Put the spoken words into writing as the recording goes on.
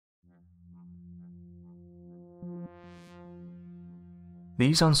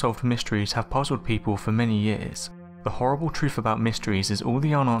These unsolved mysteries have puzzled people for many years. The horrible truth about mysteries is all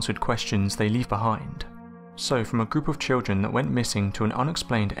the unanswered questions they leave behind. So from a group of children that went missing to an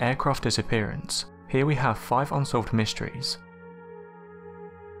unexplained aircraft disappearance, here we have 5 unsolved mysteries.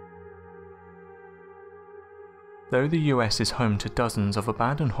 Though the US is home to dozens of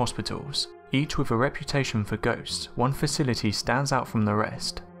abandoned hospitals, each with a reputation for ghosts, one facility stands out from the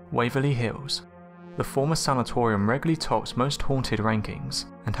rest: Waverly Hills. The former sanatorium regularly tops most haunted rankings,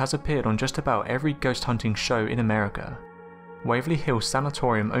 and has appeared on just about every ghost hunting show in America. Waverly Hills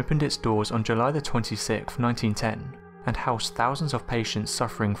Sanatorium opened its doors on July 26, 1910, and housed thousands of patients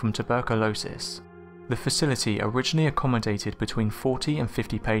suffering from tuberculosis. The facility originally accommodated between 40 and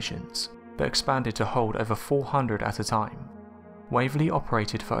 50 patients, but expanded to hold over 400 at a time. Waverly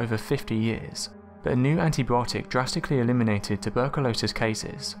operated for over 50 years, but a new antibiotic drastically eliminated tuberculosis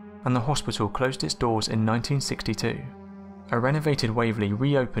cases, and the hospital closed its doors in 1962. A renovated Waverly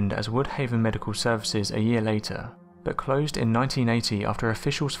reopened as Woodhaven Medical Services a year later, but closed in 1980 after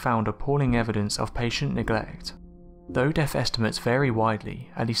officials found appalling evidence of patient neglect. Though death estimates vary widely,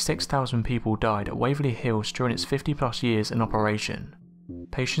 at least 6,000 people died at Waverly Hills during its 50+ years in operation.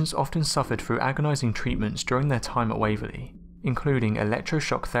 Patients often suffered through agonizing treatments during their time at Waverly, including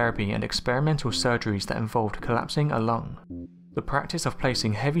electroshock therapy and experimental surgeries that involved collapsing a lung. The practice of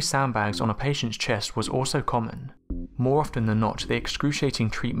placing heavy sandbags on a patient's chest was also common. More often than not, the excruciating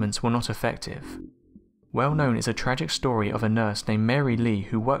treatments were not effective. Well known is a tragic story of a nurse named Mary Lee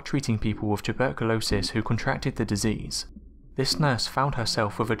who worked treating people with tuberculosis who contracted the disease. This nurse found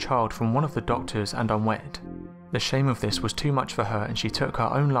herself with a child from one of the doctors and unwed. The shame of this was too much for her and she took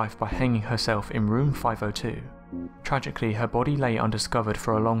her own life by hanging herself in room 502. Tragically, her body lay undiscovered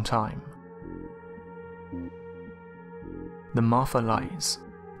for a long time. The Marfa Lights.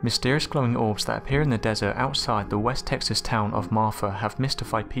 Mysterious glowing orbs that appear in the desert outside the West Texas town of Marfa have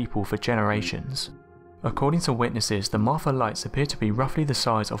mystified people for generations. According to witnesses, the Marfa lights appear to be roughly the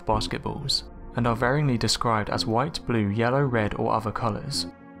size of basketballs, and are varyingly described as white, blue, yellow, red or other colours.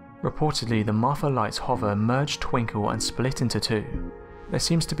 Reportedly, the Marfa lights hover, merge, twinkle and split into two. There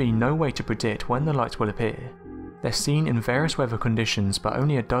seems to be no way to predict when the lights will appear. They're seen in various weather conditions but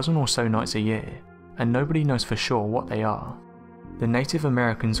only a dozen or so nights a year, and nobody knows for sure what they are. The Native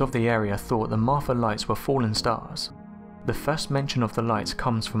Americans of the area thought the Marfa lights were fallen stars. The first mention of the lights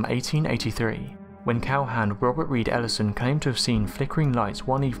comes from 1883, when cowhand Robert Reed Ellison claimed to have seen flickering lights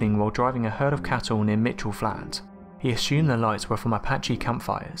one evening while driving a herd of cattle near Mitchell Flat. He assumed the lights were from Apache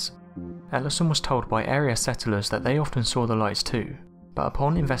campfires. Ellison was told by area settlers that they often saw the lights too, but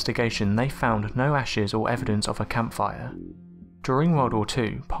upon investigation they found no ashes or evidence of a campfire. During World War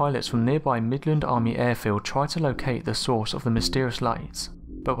II, pilots from nearby Midland Army Airfield tried to locate the source of the mysterious lights,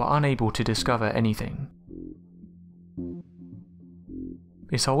 but were unable to discover anything.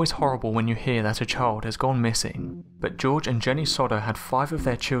 It's always horrible when you hear that a child has gone missing, but George and Jenny Sodder had 5 of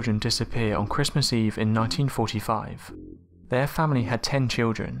their children disappear on Christmas Eve in 1945. Their family had 10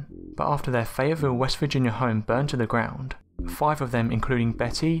 children, but after their Fayetteville, West Virginia home burned to the ground, 5 of them including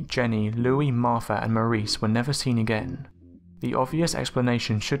Betty, Jenny, Louie, Marfa and Maurice were never seen again. The obvious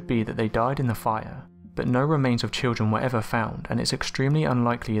explanation should be that they died in the fire, but no remains of children were ever found and it's extremely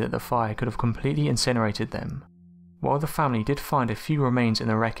unlikely that the fire could have completely incinerated them. While the family did find a few remains in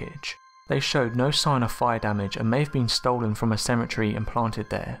the wreckage, they showed no sign of fire damage and may have been stolen from a cemetery and planted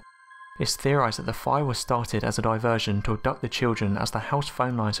there. It's theorized that the fire was started as a diversion to abduct the children as the house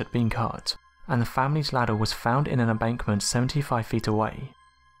phone lines had been cut, and the family's ladder was found in an embankment 75 feet away.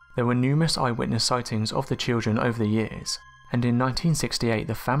 There were numerous eyewitness sightings of the children over the years, and in 1968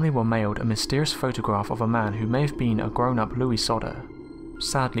 the family were mailed a mysterious photograph of a man who may have been a grown-up Louis Sodder.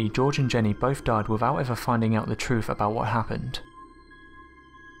 Sadly, George and Jenny both died without ever finding out the truth about what happened.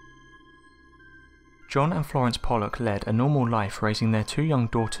 John and Florence Pollock led a normal life raising their 2 young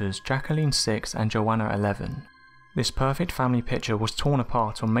daughters, Jacqueline 6 and Joanna 11. This perfect family picture was torn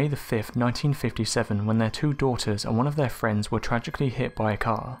apart on May 5, 1957 when their 2 daughters and one of their friends were tragically hit by a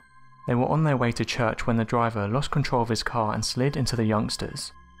car. They were on their way to church when the driver lost control of his car and slid into the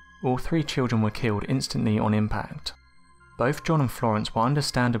youngsters. All 3 children were killed instantly on impact. Both John and Florence were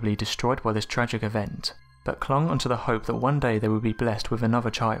understandably destroyed by this tragic event, but clung onto the hope that one day they would be blessed with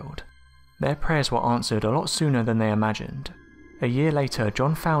another child. Their prayers were answered a lot sooner than they imagined. A year later,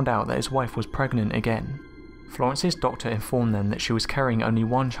 John found out that his wife was pregnant again. Florence's doctor informed them that she was carrying only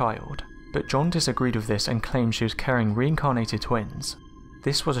 1 child, but John disagreed with this and claimed she was carrying reincarnated twins.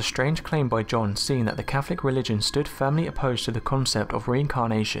 This was a strange claim by John, seeing that the Catholic religion stood firmly opposed to the concept of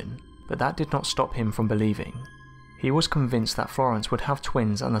reincarnation, but that did not stop him from believing. He was convinced that Florence would have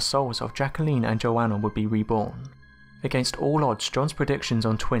twins and the souls of Jacqueline and Joanna would be reborn. Against all odds, John's predictions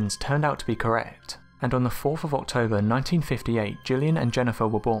on twins turned out to be correct, and on the 4th of October 1958, Gillian and Jennifer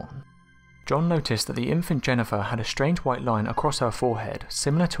were born. John noticed that the infant Jennifer had a strange white line across her forehead,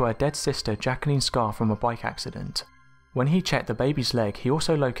 similar to her dead sister Jacqueline's scar from a bike accident. When he checked the baby's leg, he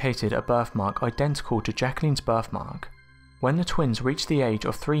also located a birthmark identical to Jacqueline's birthmark. When the twins reached the age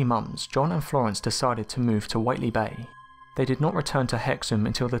of 3 months, John and Florence decided to move to Whiteley Bay. They did not return to Hexham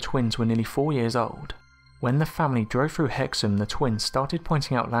until the twins were nearly 4 years old. When the family drove through Hexham, the twins started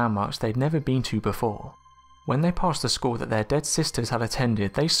pointing out landmarks they'd never been to before. When they passed the school that their dead sisters had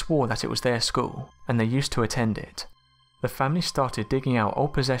attended, they swore that it was their school, and they used to attend it. The family started digging out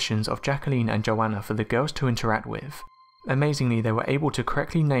old possessions of Jacqueline and Joanna for the girls to interact with. Amazingly, they were able to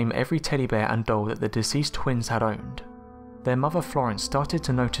correctly name every teddy bear and doll that the deceased twins had owned. Their mother Florence started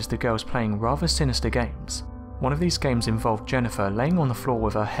to notice the girls playing rather sinister games. One of these games involved Jennifer laying on the floor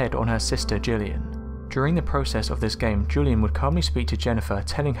with her head on her sister Gillian. During the process of this game, Gillian would calmly speak to Jennifer,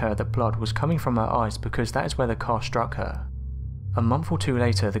 telling her that blood was coming from her eyes because that is where the car struck her. A month or two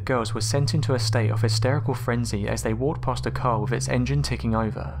later, the girls were sent into a state of hysterical frenzy as they walked past a car with its engine ticking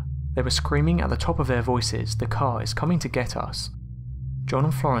over. They were screaming at the top of their voices, "The car is coming to get us." John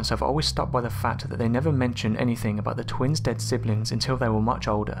and Florence have always stuck by the fact that they never mentioned anything about the twins' dead siblings until they were much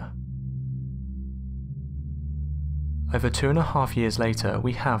older. Over 2.5 years later,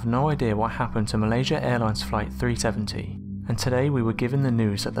 we have no idea what happened to Malaysia Airlines Flight 370, and today we were given the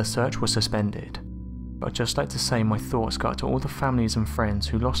news that the search was suspended. But I'd just like to say my thoughts go out to all the families and friends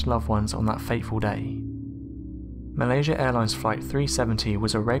who lost loved ones on that fateful day. Malaysia Airlines Flight 370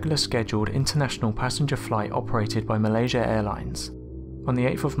 was a regular scheduled international passenger flight operated by Malaysia Airlines. On the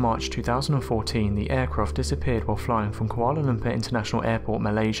 8th of March 2014, the aircraft disappeared while flying from Kuala Lumpur International Airport,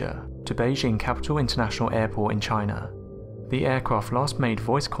 Malaysia, to Beijing Capital International Airport in China. The aircraft last made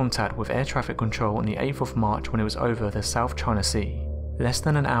voice contact with air traffic control on the 8th of March when it was over the South China Sea, less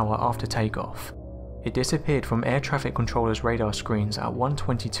than an hour after takeoff. It disappeared from air traffic controllers' radar screens at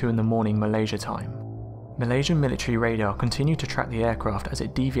 1:22 in the morning Malaysia time. Malaysian military radar continued to track the aircraft as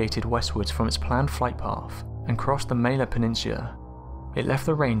it deviated westwards from its planned flight path and crossed the Malaya Peninsula. It left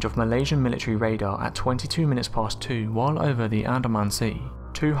the range of Malaysian military radar at 22 minutes past 2 while over the Andaman Sea,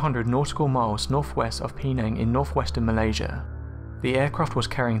 200 nautical miles northwest of Penang in northwestern Malaysia. The aircraft was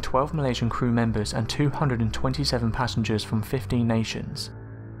carrying 12 Malaysian crew members and 227 passengers from 15 nations.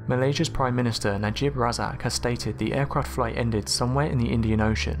 Malaysia's Prime Minister Najib Razak has stated the aircraft flight ended somewhere in the Indian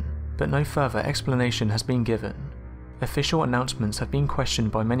Ocean, but no further explanation has been given. Official announcements have been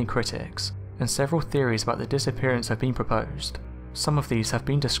questioned by many critics, and several theories about the disappearance have been proposed. Some of these have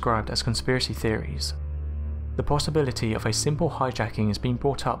been described as conspiracy theories. The possibility of a simple hijacking has been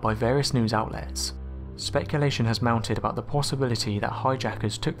brought up by various news outlets. Speculation has mounted about the possibility that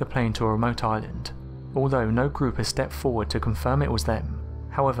hijackers took the plane to a remote island, although no group has stepped forward to confirm it was them.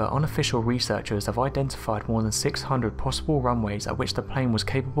 However, unofficial researchers have identified more than 600 possible runways at which the plane was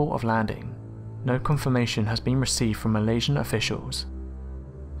capable of landing. No confirmation has been received from Malaysian officials.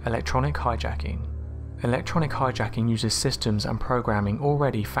 Electronic hijacking. Electronic hijacking uses systems and programming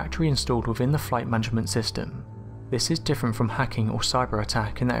already factory installed within the flight management system. This is different from hacking or cyber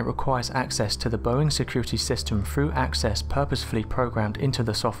attack in that it requires access to the Boeing security system through access purposefully programmed into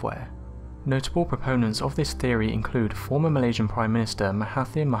the software. Notable proponents of this theory include former Malaysian Prime Minister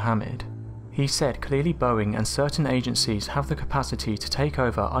Mahathir Mohamad. He said clearly Boeing and certain agencies have the capacity to take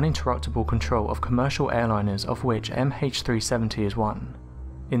over uninterruptible control of commercial airliners, of which MH370 is one.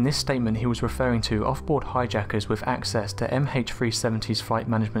 In this statement, he was referring to off-board hijackers with access to MH370's flight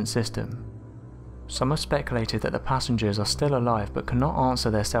management system. Some have speculated that the passengers are still alive but cannot answer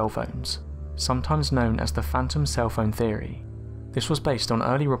their cell phones, sometimes known as the phantom cell phone theory. This was based on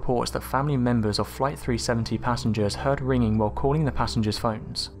early reports that family members of Flight 370 passengers heard ringing while calling the passengers'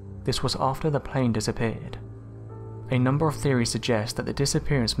 phones. This was after the plane disappeared. A number of theories suggest that the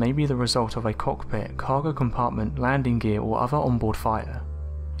disappearance may be the result of a cockpit, cargo compartment, landing gear or other onboard fire.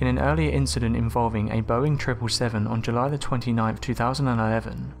 In an earlier incident involving a Boeing 777 on July 29,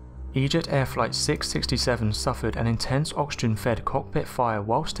 2011, Egypt Air Flight 667 suffered an intense oxygen-fed cockpit fire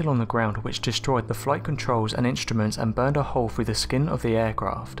while still on the ground, which destroyed the flight controls and instruments and burned a hole through the skin of the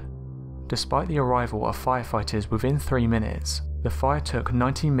aircraft. Despite the arrival of firefighters within 3 minutes, the fire took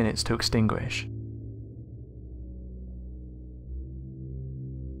 19 minutes to extinguish.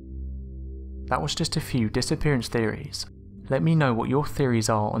 That was just a few disappearance theories. Let me know what your theories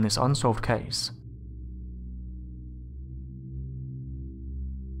are on this unsolved case.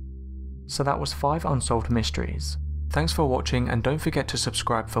 So that was 5 unsolved mysteries. Thanks for watching and don't forget to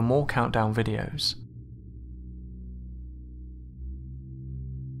subscribe for more countdown videos.